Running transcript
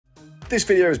This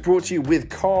video is brought to you with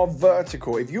Car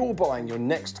Vertical. If you're buying your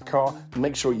next car,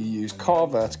 make sure you use Car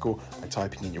Vertical by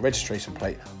typing in your registration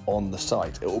plate on the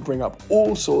site. It will bring up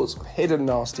all sorts of hidden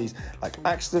nasties like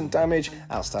accident damage,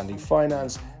 outstanding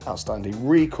finance, outstanding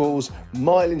recalls,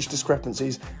 mileage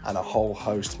discrepancies, and a whole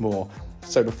host more.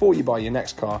 So before you buy your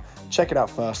next car, check it out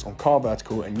first on Car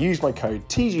Vertical and use my code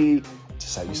TGE to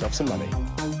save yourself some money.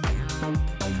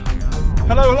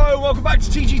 Hello, welcome back to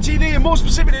TGTV, and more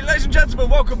specifically, ladies and gentlemen,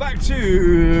 welcome back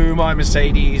to my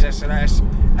Mercedes SLS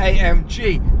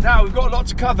AMG. Now, we've got a lot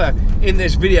to cover in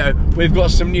this video. We've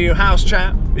got some new house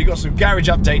chat, we've got some garage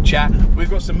update chat, we've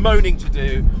got some moaning to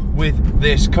do with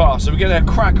this car. So we're going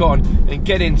to crack on and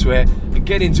get into it, and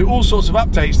get into all sorts of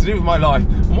updates to do with my life,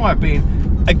 and why I've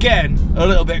been, again, a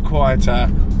little bit quieter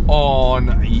on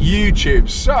YouTube.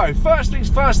 So, first things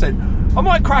first then, I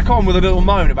might crack on with a little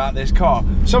moan about this car.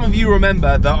 Some of you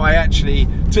remember that I actually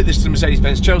took this to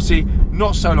Mercedes-Benz Chelsea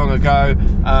not so long ago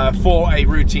for a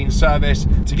routine service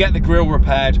to get the grille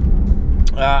repaired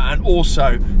and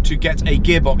also to get a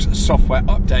gearbox software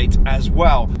update as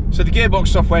well. So the gearbox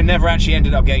software never actually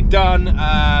ended up getting done.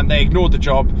 They ignored the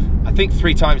job, I think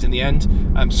 3 times in the end.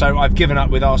 So I've given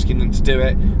up with asking them to do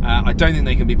it. I don't think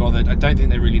they can be bothered. I don't think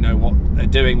they really know what they're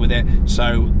doing with it.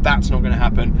 So that's not going to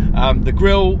happen. The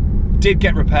grille did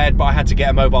get repaired, but I had to get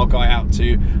a mobile guy out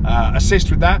to assist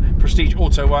with that. Prestige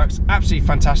Auto Works, absolutely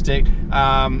fantastic.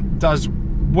 Does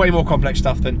way more complex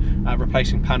stuff than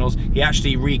replacing panels. He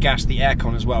actually regassed the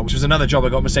aircon as well, which was another job I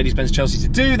got Mercedes-Benz Chelsea to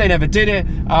do. They never did it.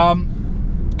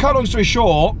 Cut long story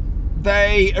short,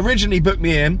 they originally booked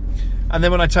me in, and then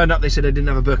when I turned up, they said I didn't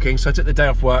have a booking, so I took the day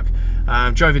off work,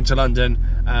 drove into London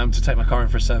to take my car in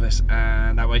for a service,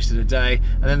 and that wasted a day.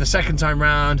 And then the second time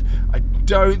round, I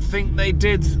don't think they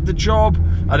did the job.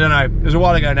 I don't know, it was a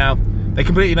while ago now. They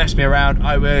completely messed me around.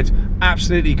 I would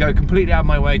absolutely go completely out of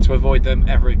my way to avoid them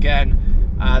ever again.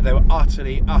 They were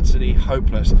utterly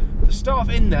hopeless. The staff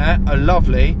in there are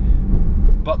lovely,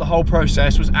 but the whole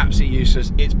process was absolutely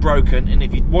useless. It's broken, and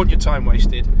if you want your time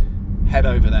wasted, head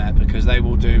over there, because they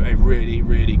will do a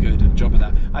really good job of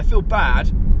that. I feel bad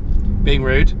being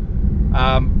rude,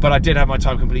 but I did have my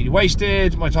time completely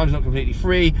wasted. My time's not completely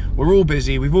free. We're all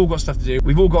busy, we've all got stuff to do,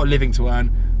 we've all got a living to earn,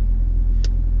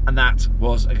 and that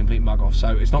was a complete mug off.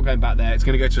 So it's not going back there, it's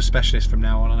going to go to a specialist from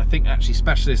now on, and I think actually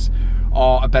specialists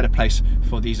are a better place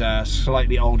for these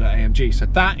slightly older AMGs. So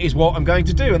that is what I'm going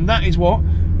to do, and that is what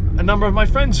a number of my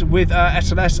friends with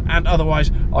SLS and otherwise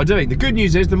are doing. The good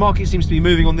news is the market seems to be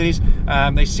moving on these.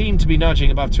 They seem to be nudging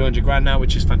above 200 grand now,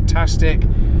 which is fantastic.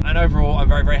 And overall, I'm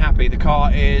very happy. The car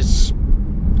is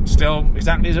still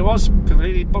exactly as it was,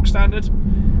 completely box standard,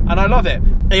 and I love it.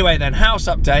 Anyway then, house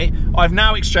update. I've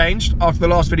now exchanged, after the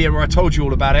last video where I told you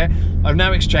all about it, I've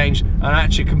now exchanged and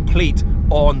actually complete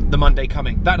on the Monday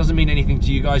coming. That doesn't mean anything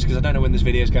to you guys because I don't know when this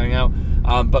video is going out,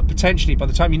 but potentially by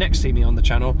the time you next see me on the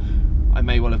channel, I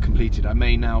may well have completed. I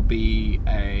may now be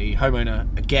a homeowner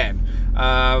again.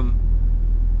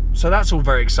 So that's all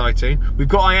very exciting. We've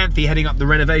got Ianthe heading up the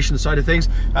renovation side of things,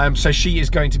 so she is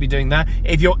going to be doing that.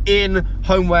 If you're in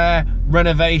homeware,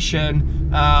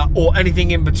 renovation, or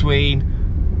anything in between,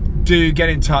 do get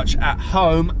in touch at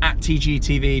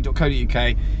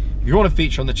home@tgtv.co.uk if you want to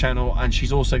feature on the channel. And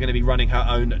she's also going to be running her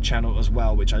own channel as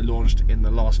well, which I launched in the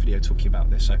last video talking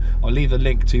about this. So I'll leave the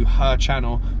link to her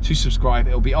channel to subscribe.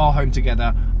 It'll be our home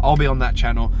together. I'll be on that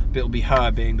channel, but it'll be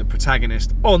her being the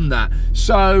protagonist on that.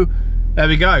 So there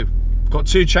we go. Got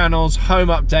 2 channels, home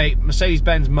update,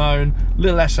 Mercedes-Benz Moan,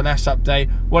 little SLS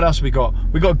update. What else have we got?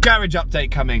 We got garage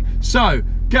update coming. So,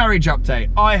 garage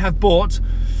update. I have bought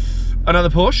another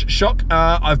Porsche, shock.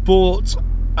 I've bought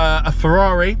a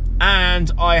Ferrari,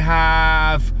 and I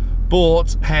have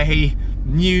bought a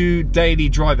new daily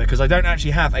driver, because I don't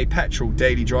actually have a petrol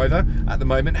daily driver at the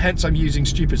moment, hence I'm using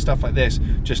stupid stuff like this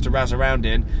just to razz around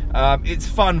in. It's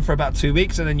fun for about 2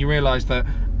 weeks, and then you realise that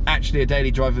actually a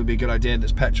daily driver would be a good idea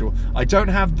that's petrol. I don't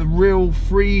have the real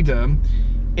freedom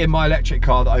in my electric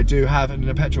car that I do have in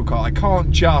a petrol car. I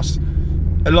can't just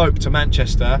elope to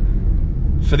Manchester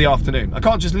for the afternoon. I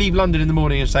can't just leave London in the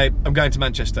morning and say I'm going to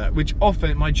Manchester, which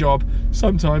often my job,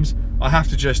 sometimes I have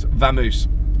to just vamoose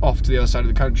off to the other side of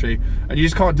the country, and you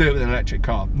just can't do it with an electric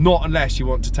car, not unless you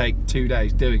want to take 2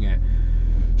 days doing it.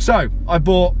 So I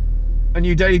bought a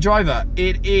new daily driver.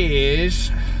 It is,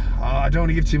 I don't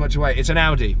want to give too much away, it's an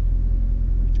Audi.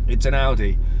 It's an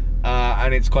Audi,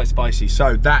 and it's quite spicy,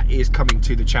 so that is coming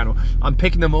to the channel. I'm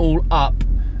picking them all up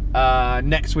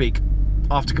next week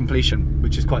after completion,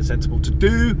 which is quite sensible to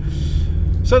do.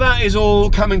 So that is all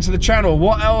coming to the channel.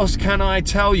 What else can I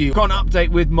tell you? Got an update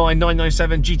with my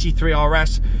 997 GT3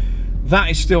 RS. That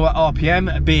is still at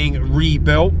RPM being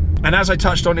rebuilt. And as I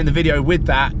touched on in the video with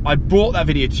that, I brought that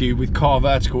video to you with Car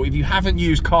Vertical. If you haven't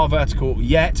used Car Vertical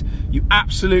yet, you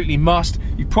absolutely must.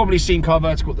 You've probably seen Car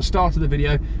Vertical at the start of the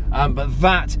video, but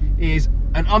that is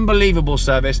an unbelievable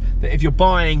service that if you're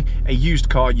buying a used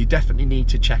car, you definitely need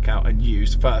to check out and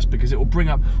use first, because it will bring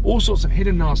up all sorts of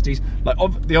hidden nasties, like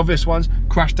the obvious ones,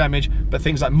 crash damage, but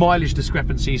things like mileage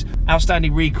discrepancies,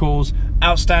 outstanding recalls,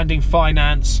 outstanding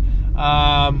finance.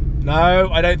 No,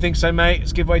 I don't think so, mate.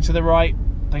 Let's give way to the right.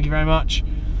 Thank you very much.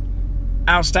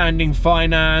 Outstanding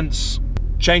finance,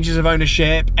 changes of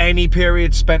ownership, any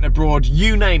period spent abroad,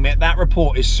 you name it. That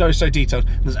report is so detailed.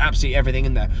 There's absolutely everything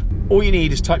in there. All you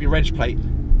need is type your reg plate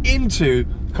into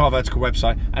the Car Vertical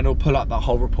website and it'll pull up that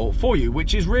whole report for you,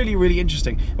 which is really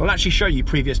interesting. It will actually show you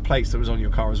previous plates that was on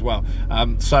your car as well.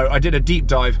 So I did a deep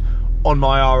dive on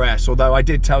my RS, although I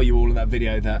did tell you all in that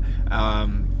video that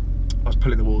I was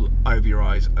pulling the wool over your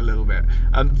eyes a little bit.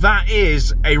 That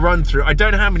is a run through. I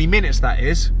don't know how many minutes that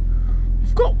is.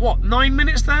 We've got, what, 9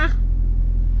 minutes there?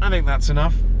 I think that's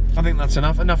enough. I think that's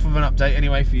enough. Enough of an update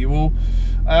anyway for you all.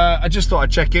 I just thought I'd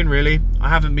check in, really. I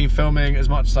haven't been filming as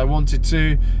much as I wanted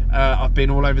to. I've been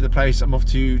all over the place. I'm off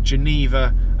to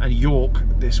Geneva and York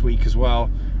this week as well.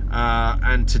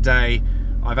 And today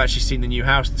I've actually seen the new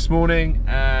house this morning,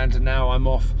 and now I'm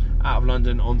off out of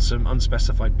London on some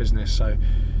unspecified business. So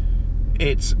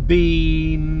it's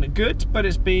been good, but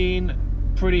it's been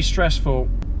pretty stressful.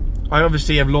 I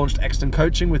obviously have launched Exton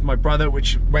Coaching with my brother,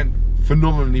 which went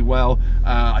phenomenally well.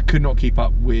 I could not keep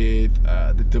up with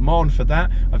the demand for that.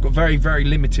 I've got very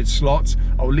limited slots.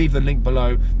 I'll leave the link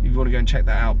below if you want to go and check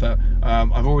that out. But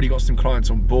I've already got some clients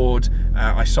on board.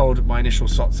 I sold my initial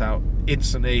slots out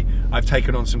instantly. I've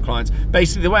taken on some clients.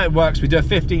 Basically, the way it works, we do a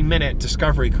 15-minute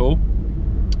discovery call.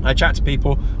 I chat to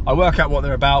people, I work out what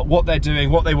they're about, what they're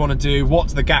doing, what they want to do,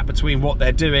 what's the gap between what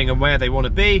they're doing and where they want to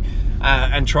be,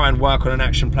 and try and work on an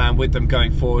action plan with them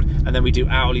going forward. And then we do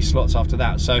hourly slots after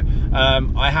that. So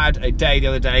I had a day the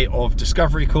other day of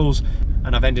discovery calls,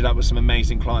 and I've ended up with some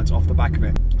amazing clients off the back of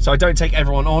it. So I don't take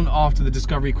everyone on after the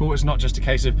discovery call. It's not just a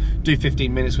case of do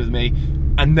 15 minutes with me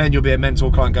and then you'll be a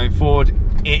mentor client going forward.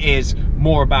 It is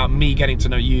more about me getting to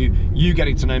know you, you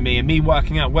getting to know me, and me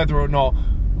working out whether or not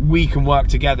we can work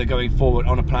together going forward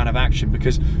on a plan of action,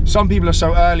 because some people are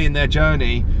so early in their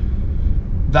journey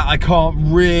that I can't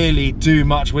really do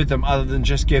much with them other than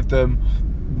just give them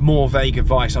more vague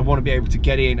advice. I want to be able to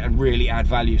get in and really add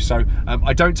value. So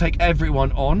I don't take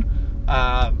everyone on,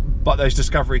 but those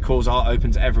discovery calls are open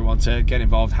to everyone to get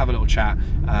involved, have a little chat,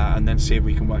 and then see if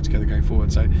we can work together going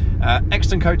forward. So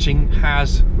Exton Coaching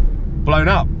has blown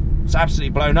up. It's absolutely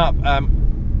blown up.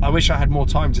 I wish I had more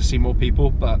time to see more people,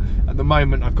 but at the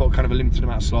moment I've got kind of a limited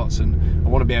amount of slots, and I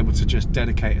want to be able to just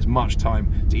dedicate as much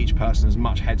time to each person, as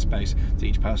much headspace to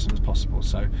each person as possible.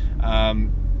 So I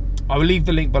will leave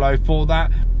the link below for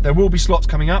that. There will be slots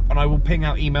coming up, and I will ping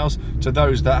out emails to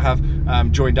those that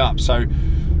have joined up. So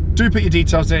do put your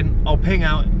details in. I'll ping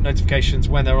out notifications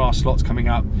when there are slots coming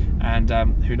up, and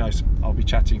who knows, I'll be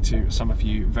chatting to some of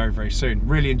you very soon.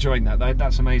 Really enjoying that though.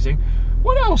 That's amazing.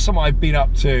 What else have I been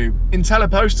up to?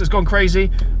 IntelliPost has gone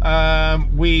crazy.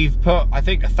 We've put, I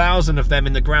think, 1,000 of them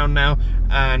in the ground now,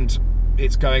 and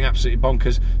it's going absolutely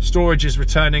bonkers. Storage is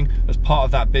returning as part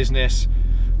of that business.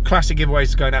 Classic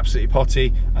giveaways are going absolutely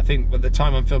potty. I think at the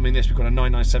time I'm filming this, we've got a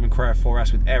 997 Carrera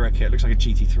 4S with error kit. It looks like a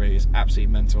GT3. It's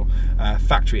absolutely mental.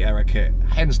 Factory error kit,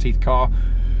 hen's teeth car.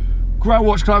 Grail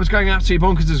Watch Club is going absolutely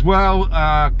bonkers as well.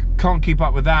 Can't keep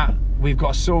up with that. We've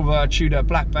got a silver Tudor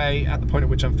Black Bay at the point at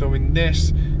which I'm filming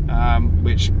this,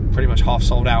 which pretty much half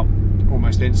sold out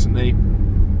almost instantly.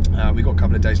 We've got a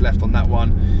couple of days left on that one.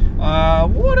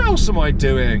 What else am I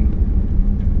doing?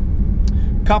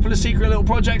 Couple of secret little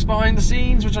projects behind the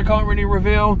scenes which I can't really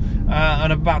reveal, and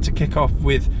I'm about to kick off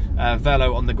with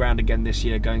Velo on the ground again this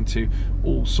year, going to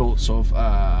all sorts of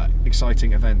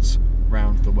exciting events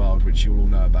around the world, which you all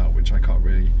know about, which I can't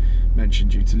really mention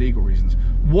due to legal reasons.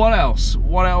 What else?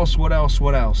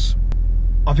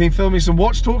 I've been filming some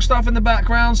Watch Talk stuff in the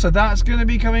background, so that's going to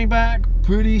be coming back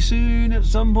pretty soon at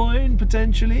some point,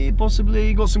 potentially,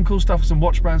 possibly. Got some cool stuff with some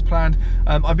watch brands planned.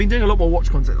 I've been doing a lot more watch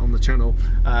content on the channel,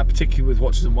 particularly with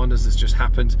Watches and Wonders that's just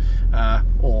happened,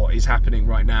 or is happening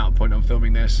right now at the point I'm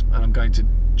filming this, and I'm going to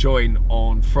join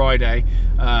on Friday,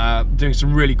 doing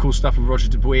some really cool stuff with Roger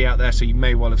Dubuis out there, so you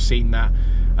may well have seen that.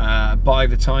 By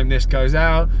the time this goes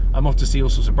out, I'm off to see all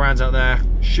sorts of brands out there.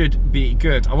 Should be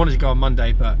good. I wanted to go on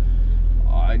Monday, but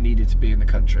I needed to be in the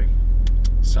country,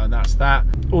 so that's that.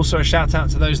 Also a shout out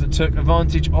to those that took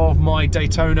advantage of my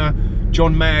Daytona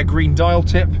John Mayer green dial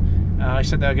tip. I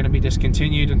said they were going to be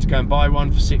discontinued and to go and buy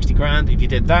one for 60 grand. If you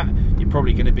did that, you're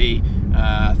probably going to be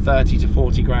 30 to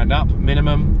 40 grand up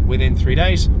minimum within 3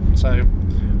 days. So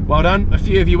well done. A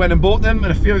few of you went and bought them,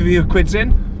 and a few of you are quids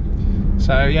in.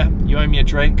 So yeah, you owe me a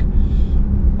drink.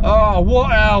 Oh,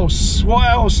 what else? What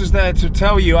else is there to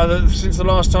tell you other since the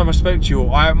last time I spoke to you?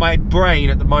 My brain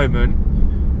at the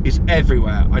moment is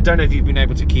everywhere. I don't know if you've been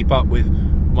able to keep up with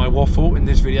my waffle in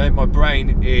this video. My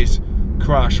brain is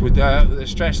crushed with the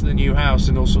stress of the new house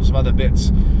and all sorts of other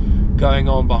bits going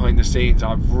on behind the scenes.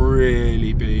 I've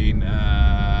really been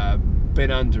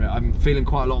under it. I'm feeling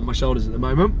quite a lot on my shoulders at the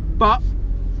moment, but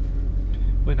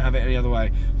wouldn't have it any other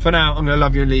way. For now, I'm going to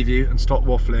love you and leave you and stop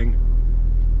waffling.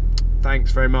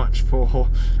 Thanks very much for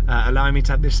allowing me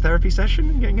to have this therapy session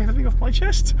and getting everything off my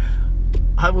chest.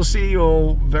 I will see you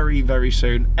all very, very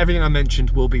soon. Everything I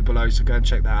mentioned will be below, so go and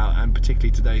check that out, and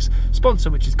particularly today's sponsor,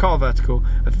 which is Car Vertical,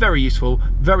 a very useful,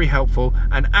 very helpful,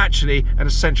 and actually an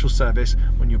essential service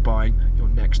when you're buying your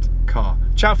next car.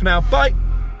 Ciao for now, bye!